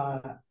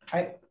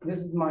 this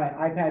is my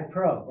iPad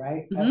Pro,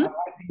 right? I like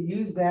to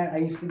use that. I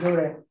used to go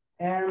to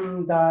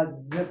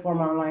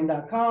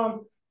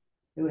m.zipformonline.com.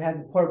 It had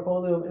the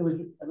portfolio. It was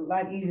a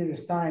lot easier to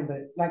sign,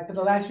 but like for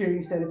the last year,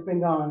 you said it's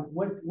been gone.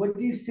 What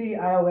do you see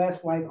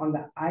iOS wise on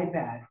the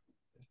iPad?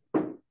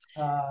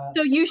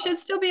 So you should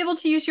still be able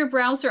to use your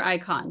browser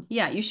icon.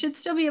 Yeah, you should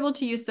still be able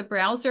to use the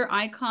browser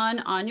icon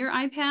on your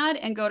iPad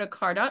and go to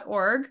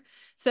C.A.R.org.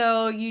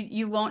 So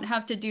you won't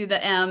have to do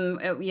the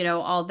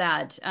all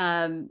that.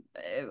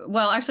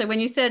 Well, actually,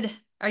 when you said,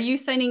 are you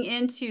signing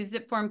into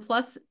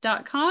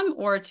zipformplus.com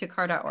or to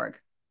C.A.R.org?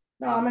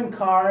 No, I'm in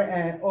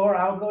car or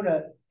I'll go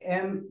to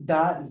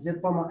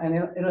m.zipform and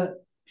it'll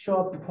show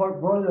up the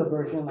portfolio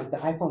version, like the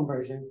iPhone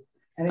version.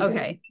 And it's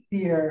just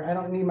easier. I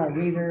don't need my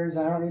readers.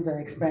 I don't need to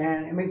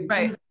expand. It makes it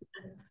easy.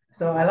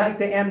 So I like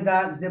the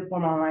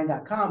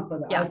m.zipformonline.com for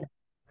the iPad.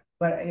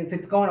 But if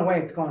it's going away,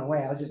 it's going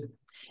away. I'll just.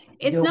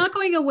 It's not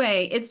going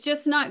away. It's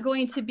just not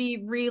going to be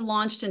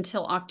relaunched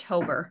until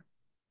October.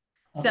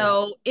 Okay.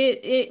 So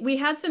we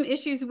had some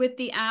issues with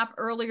the app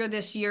earlier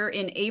this year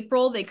in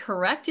April. They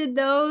corrected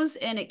those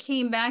and it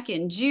came back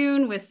in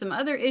June with some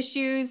other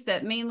issues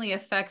that mainly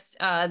affects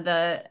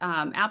the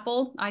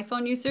Apple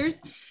iPhone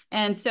users.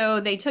 And so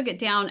they took it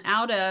down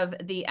out of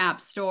the App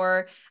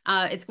Store.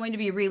 It's going to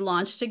be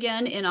relaunched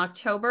again in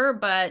October,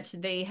 but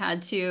they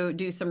had to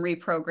do some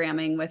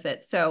reprogramming with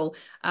it. So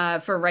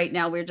for right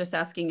now, we're just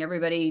asking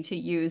everybody to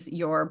use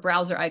your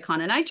browser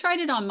icon. And I tried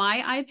it on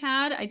my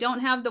iPad. I don't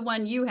have the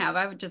one you have.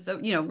 I have just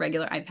a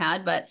regular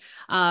iPad, but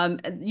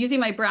using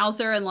my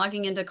browser and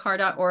logging into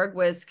C.A.R.org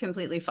was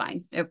completely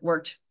fine. It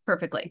worked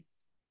perfectly.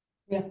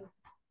 Yeah.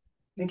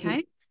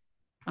 Okay.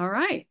 All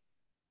right.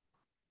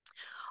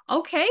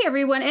 Okay,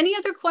 everyone. Any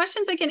other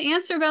questions I can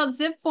answer about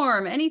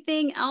ZipForm?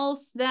 Anything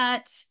else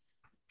that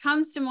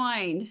comes to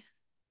mind?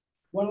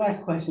 One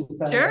last question.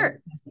 Sorry. Sure.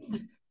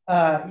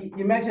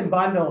 You mentioned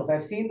bundles.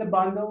 I've seen the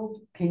bundles.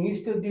 Can you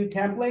still do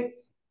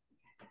templates?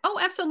 Oh,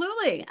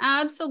 absolutely.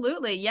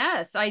 Absolutely.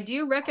 Yes, I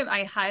do recommend,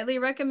 I highly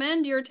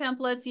recommend your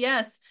templates.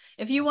 Yes.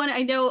 If you want,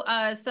 I know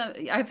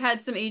I've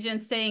had some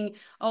agents saying,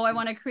 oh, I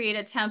want to create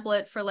a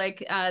template for like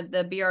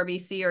the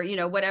BRBC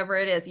or, whatever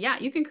it is. Yeah,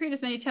 you can create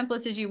as many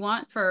templates as you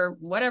want for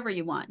whatever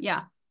you want.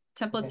 Yeah.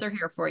 Templates are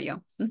here for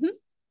you.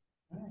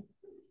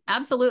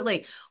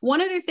 Absolutely.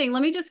 One other thing,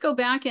 let me just go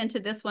back into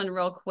this one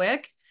real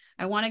quick.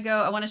 I want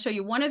to show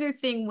you one other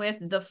thing with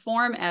the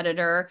form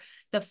editor.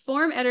 The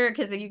form editor,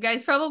 because you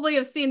guys probably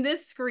have seen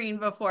this screen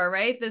before,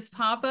 right? This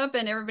pop-up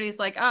and everybody's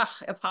like, ah,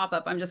 a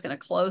pop-up. I'm just going to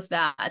close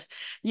that.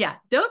 Yeah,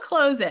 don't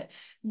close it.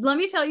 Let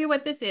me tell you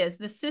what this is.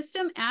 The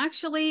system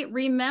actually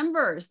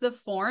remembers the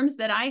forms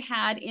that I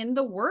had in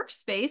the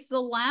workspace the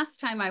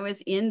last time I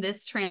was in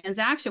this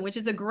transaction, which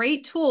is a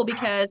great tool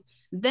because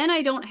then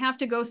I don't have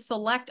to go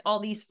select all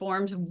these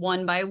forms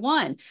one by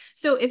one.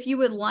 So if you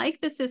would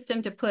like the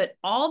system to put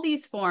all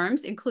these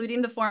forms,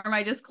 including the form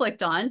I just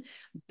clicked on,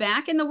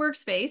 back in the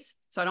workspace,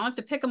 so I don't have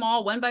to pick them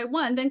all one by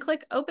one, then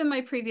click Open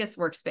My Previous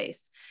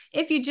Workspace.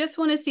 If you just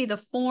want to see the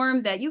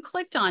form that you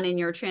clicked on in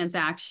your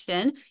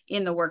transaction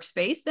in the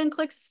workspace, then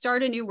click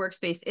Start a New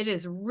Workspace. It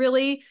is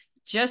really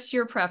just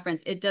your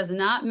preference. It does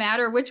not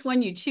matter which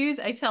one you choose.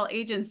 I tell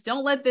agents,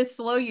 don't let this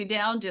slow you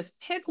down. Just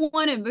pick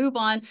one and move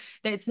on.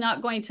 That it's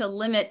not going to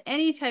limit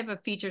any type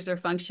of features or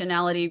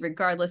functionality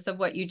regardless of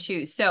what you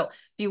choose. So if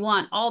you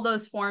want all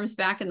those forms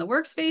back in the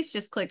workspace,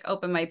 just click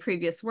Open My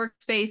Previous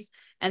Workspace.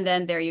 And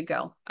then there you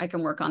go. I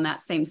can work on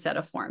that same set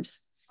of forms.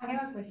 I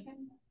have a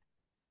question.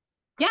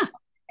 Yeah.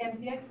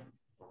 Templates,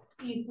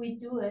 if we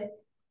do it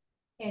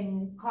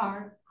in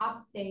C.A.R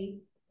update,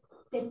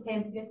 the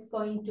template's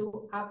going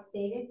to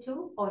update it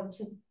too, or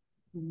just?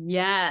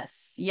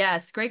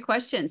 Yes, great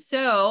question.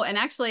 So, and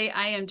actually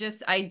I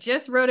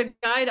just wrote a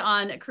guide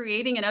on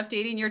creating and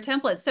updating your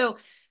template. So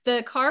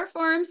the C.A.R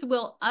forms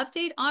will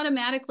update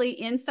automatically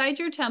inside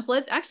your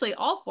templates. Actually,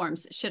 all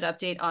forms should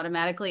update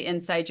automatically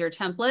inside your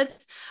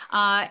templates.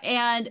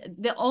 And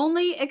the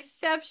only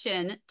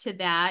exception to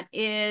that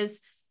is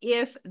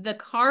if the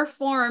C.A.R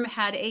form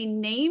had a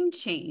name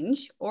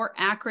change or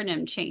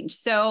acronym change.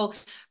 So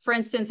for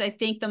instance, I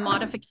think the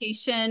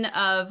modification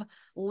of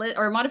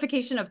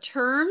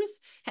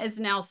terms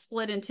has now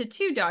split into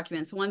two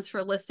documents. One's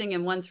for listing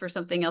and one's for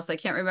something else. I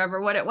can't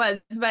remember what it was,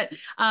 but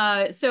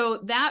so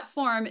that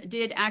form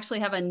did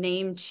actually have a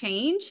name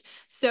change.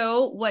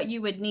 So what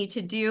you would need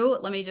to do,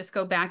 let me just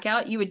go back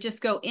out. You would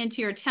just go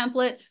into your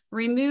template,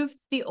 remove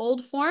the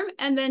old form,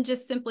 and then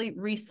just simply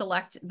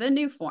reselect the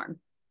new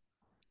form.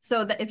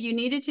 So that if you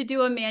needed to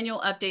do a manual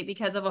update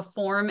because of a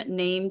form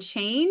name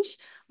change,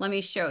 let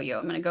me show you.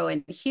 I'm going to go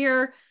in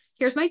here.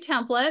 Here's my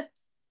template.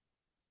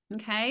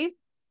 Okay.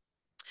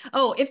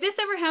 Oh, if this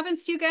ever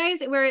happens to you guys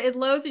where it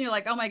loads and you're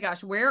like, oh my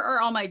gosh, where are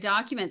all my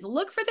documents?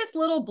 Look for this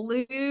little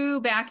blue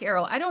back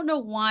arrow. I don't know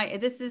why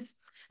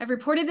I've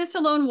reported this to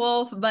Lone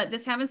Wolf, but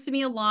this happens to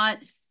me a lot.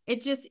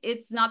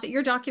 It's not that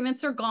your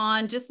documents are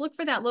gone. Just look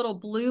for that little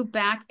blue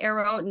back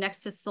arrow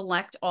next to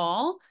select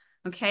all.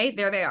 Okay,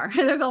 there they are.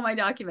 There's all my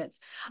documents.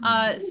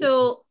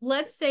 So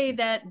let's say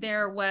that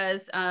there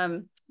was,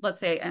 let's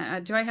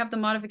say, do I have the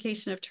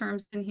modification of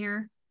terms in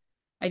here?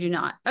 I do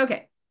not.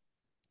 Okay.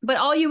 But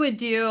all you would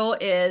do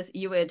is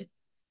you would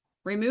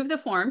remove the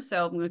form.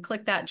 So I'm going to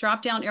click that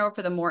drop down arrow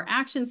for the More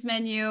Actions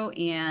menu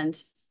and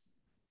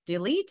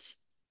delete.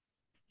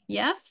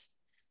 Yes.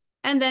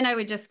 And then I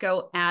would just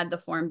go add the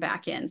form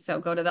back in. So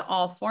go to the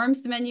All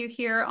Forms menu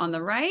here on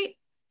the right.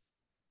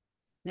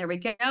 There we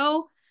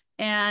go.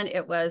 and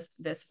it was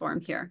this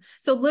form here.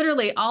 So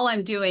literally all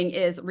I'm doing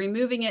is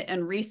removing it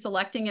and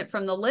reselecting it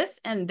from the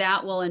list, and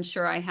that will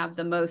ensure I have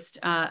the most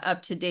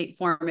up-to-date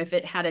form if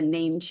it had a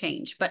name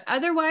change. But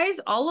otherwise,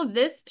 all of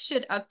this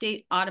should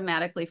update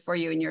automatically for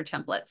you in your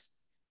templates.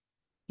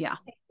 Yeah.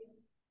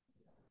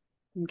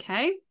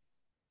 Okay.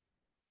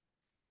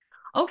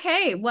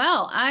 Okay,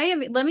 well,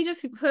 let me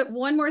just put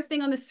one more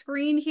thing on the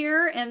screen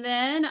here, and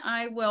then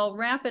I will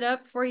wrap it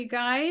up for you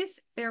guys.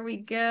 There we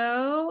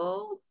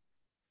go.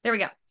 There we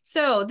go.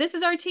 So this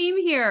is our team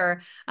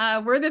here.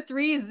 We're the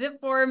 3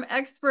 ZipForm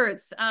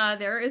experts.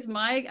 There is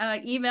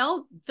my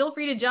email. Feel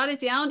free to jot it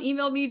down.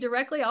 Email me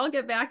directly. I'll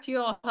get back to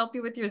you. I'll help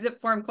you with your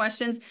ZipForm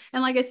questions.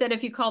 And like I said,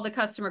 if you call the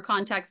customer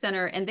contact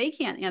center and they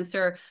can't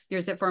answer your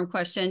ZipForm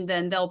question,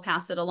 then they'll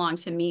pass it along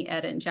to me,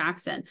 Ed, and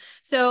Jackson.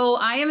 So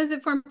I am a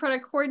ZipForm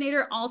Product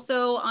Coordinator.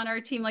 Also on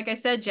our team, like I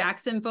said,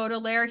 Jackson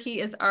Baudelaire.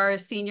 He is our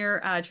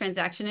Senior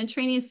Transaction and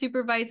Training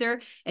Supervisor,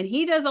 and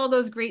he does all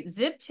those great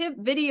Zip tip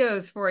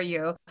videos for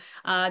you.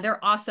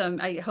 They're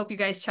awesome. I hope you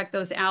guys check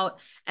those out.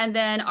 And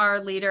then our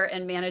leader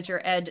and manager,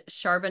 Ed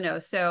Charbonneau.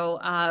 So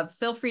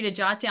feel free to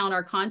jot down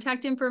our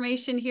contact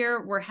information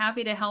here. We're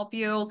happy to help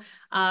you.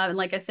 And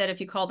like I said,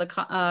 if you call the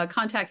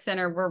contact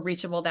center, we're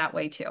reachable that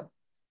way too.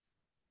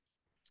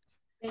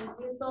 Thank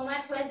you so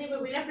much, Wendy. We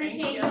really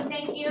appreciate you.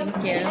 Thank you.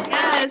 Thank you.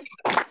 Yes.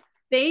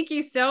 Thank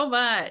you so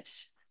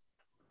much.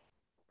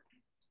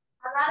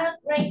 A lot of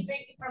great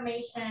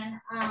information.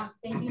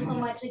 Thank you so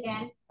much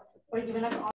again for giving us all